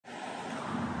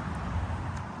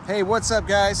Hey, what's up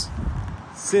guys?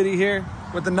 City here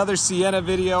with another Sienna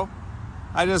video.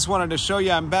 I just wanted to show you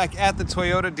I'm back at the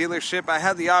Toyota dealership. I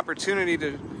had the opportunity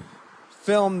to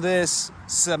film this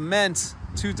cement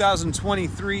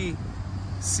 2023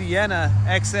 Sienna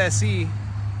XSE.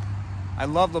 I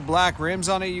love the black rims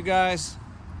on it, you guys.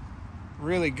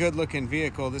 Really good looking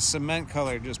vehicle. This cement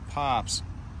color just pops.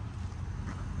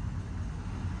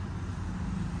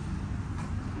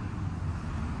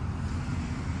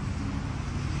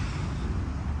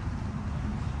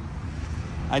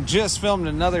 I just filmed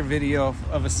another video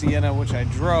of a Sienna which I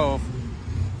drove.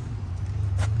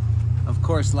 Of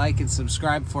course, like and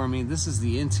subscribe for me. This is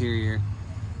the interior.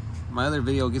 My other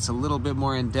video gets a little bit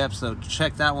more in depth, so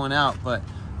check that one out. But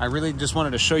I really just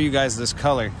wanted to show you guys this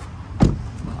color.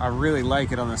 I really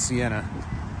like it on the Sienna.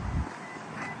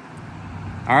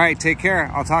 All right, take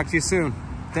care. I'll talk to you soon.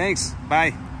 Thanks.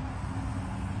 Bye.